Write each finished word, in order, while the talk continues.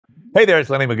Hey there, it's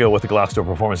Lenny McGill with the GlockStore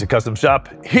Performance and Custom Shop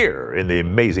here in the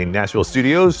amazing Nashville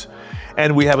studios.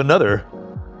 And we have another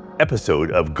episode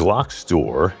of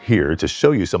GlockStore here to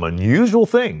show you some unusual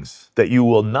things that you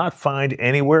will not find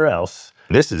anywhere else.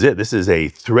 This is it. This is a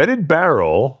threaded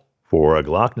barrel for a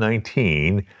Glock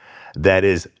 19 that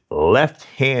is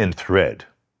left-hand thread.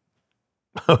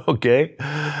 Okay.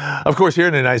 Of course, here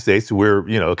in the United States, we're,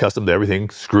 accustomed to everything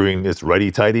screwing. It's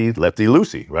righty-tighty,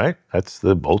 lefty-loosey, right? That's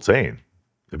the old saying.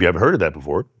 If you haven't heard of that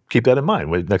before, keep that in mind.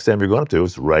 Next time you're going up to,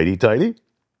 it's righty-tighty,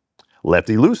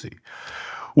 lefty-loosey.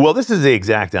 Well, this is the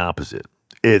exact opposite.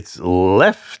 It's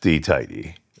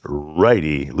lefty-tighty,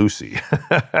 righty-loosey.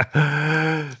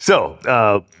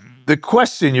 So, the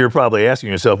question you're probably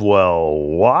asking yourself, well,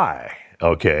 why?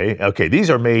 Okay, these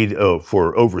are made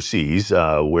for overseas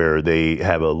where they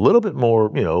have a little bit more,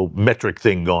 metric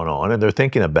thing going on, and they're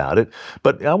thinking about it.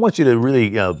 But I want you to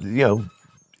really,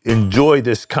 enjoy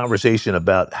this conversation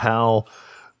about how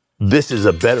this is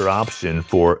a better option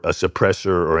for a suppressor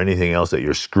or anything else that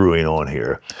you're screwing on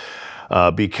here.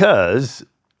 Because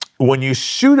when you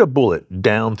shoot a bullet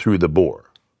down through the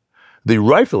bore, the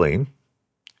rifling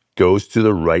goes to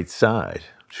the right side.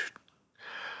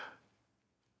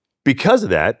 Because of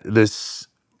that, this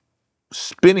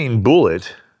spinning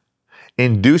bullet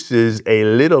induces a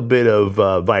little bit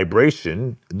of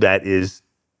vibration that is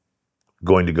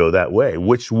going to go that way,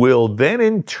 which will then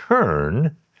in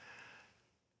turn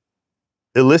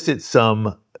elicit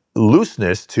some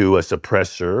looseness to a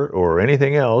suppressor or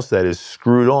anything else that is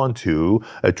screwed onto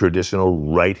a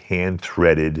traditional right-hand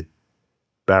threaded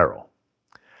barrel.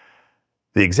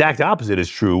 The exact opposite is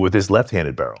true with this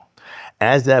left-handed barrel.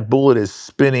 As that bullet is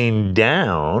spinning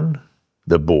down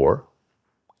the bore,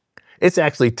 it's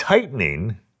actually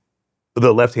tightening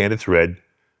the left-handed thread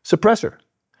suppressor.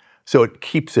 So it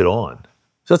keeps it on.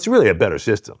 So it's really a better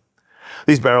system.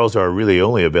 These barrels are really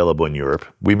only available in Europe.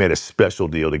 We made a special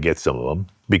deal to get some of them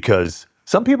because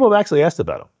some people have actually asked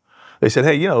about them. They said,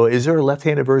 hey, is there a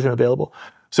left-handed version available?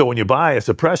 So when you buy a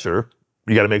suppressor,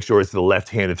 you got to make sure it's the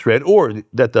left-handed thread or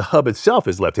that the hub itself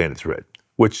is left-handed thread,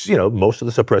 which, most of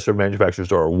the suppressor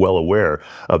manufacturers are well aware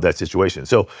of that situation.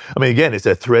 So, again, it's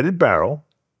a threaded barrel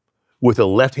with a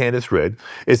left-handed thread.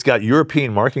 It's got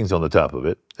European markings on the top of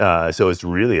it, so it's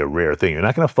really a rare thing. You're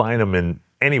not going to find them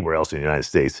anywhere else in the United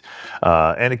States.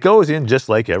 And it goes in just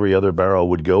like every other barrel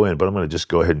would go in, but I'm going to just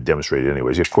go ahead and demonstrate it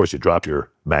anyways. Of course, you drop your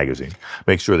magazine.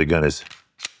 Make sure the gun is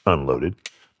unloaded.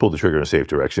 Pull the trigger in a safe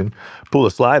direction. Pull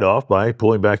the slide off by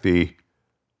pulling back the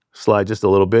slide just a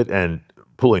little bit and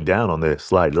pulling down on the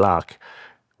slide lock.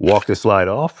 Walk the slide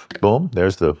off. Boom.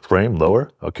 There's the frame lower.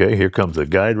 Okay, here comes the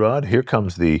guide rod. Here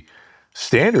comes the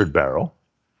standard barrel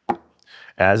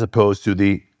as opposed to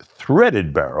the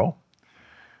threaded barrel.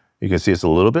 You can see it's a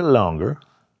little bit longer,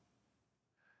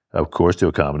 of course, to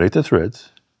accommodate the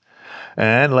threads.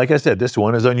 And like I said, this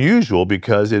one is unusual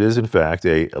because it is, in fact,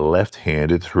 a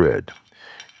left-handed thread.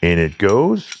 In it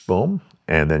goes, boom,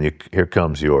 and then here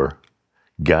comes your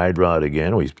guide rod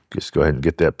again. We just go ahead and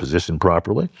get that positioned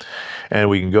properly. And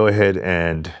we can go ahead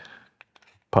and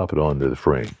pop it onto the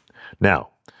frame. Now,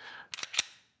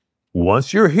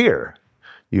 once you're here,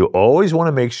 you always want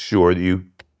to make sure that you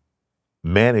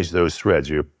manage those threads.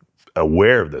 You're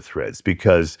aware of the threads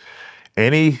because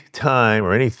any time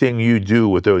or anything you do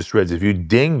with those threads, if you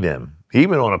ding them,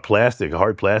 even on a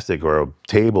hard plastic or a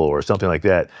table or something like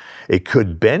that, it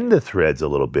could bend the threads a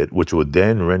little bit, which would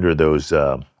then render those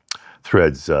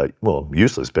threads,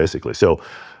 useless basically. So,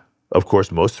 of course,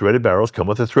 most threaded barrels come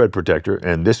with a thread protector,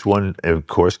 and this one, of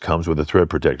course, comes with a thread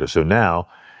protector. So now,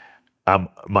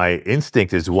 my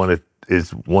instinct is want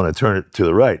to turn it to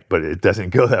the right, but it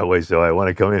doesn't go that way. So I want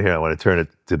to come in here. I want to turn it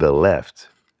to the left.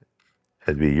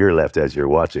 That'd be your left as you're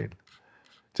watching,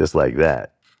 just like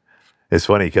that. It's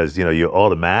funny because you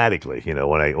automatically,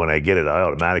 when I get it, I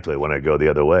automatically want to go the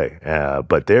other way.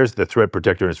 But there's the thread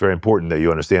protector, and it's very important that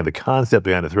you understand the concept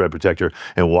behind the thread protector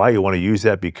and why you want to use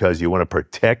that, because you want to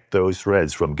protect those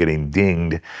threads from getting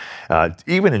dinged,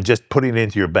 even in just putting it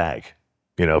into your bag.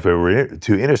 If it were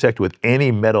to intersect with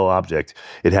any metal object,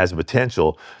 it has the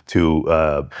potential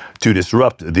to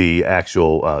disrupt the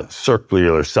actual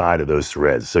circular side of those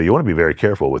threads. So you want to be very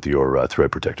careful with your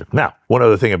thread protector. Now, one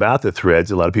other thing about the threads,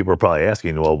 a lot of people are probably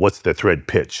asking, well, what's the thread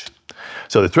pitch?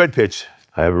 So the thread pitch,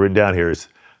 I have it written down here, is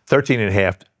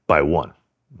 13.5 by 1.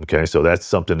 Okay, so that's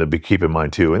something to keep in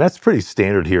mind too. And that's pretty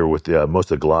standard here with most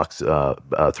of Glock's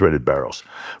threaded barrels.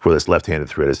 For this left-handed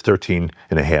thread, it's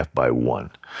 13.5 by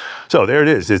 1. So there it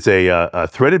is. It's a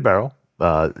threaded barrel,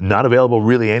 not available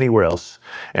really anywhere else.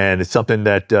 And it's something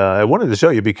that I wanted to show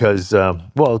you because,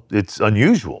 it's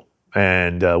unusual.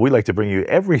 and we like to bring you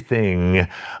everything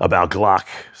about Glock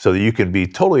so that you can be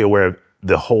totally aware of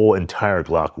the whole entire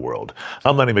Glock world.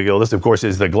 I'm Lenny McGill. This, of course,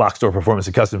 is the GlockStore Performance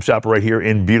and Custom Shop right here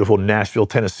in beautiful Nashville,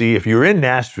 Tennessee. If you're in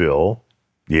Nashville,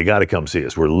 you got to come see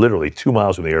us. We're literally 2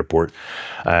 miles from the airport,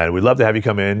 and we'd love to have you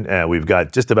come in. We've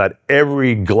got just about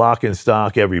every Glock in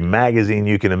stock, every magazine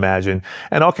you can imagine,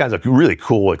 and all kinds of really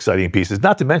cool, exciting pieces.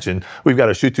 Not to mention, we've got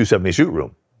a Shoot 270 shoot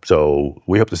room. So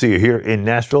we hope to see you here in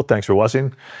Nashville. Thanks for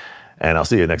watching, and I'll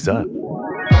see you next time.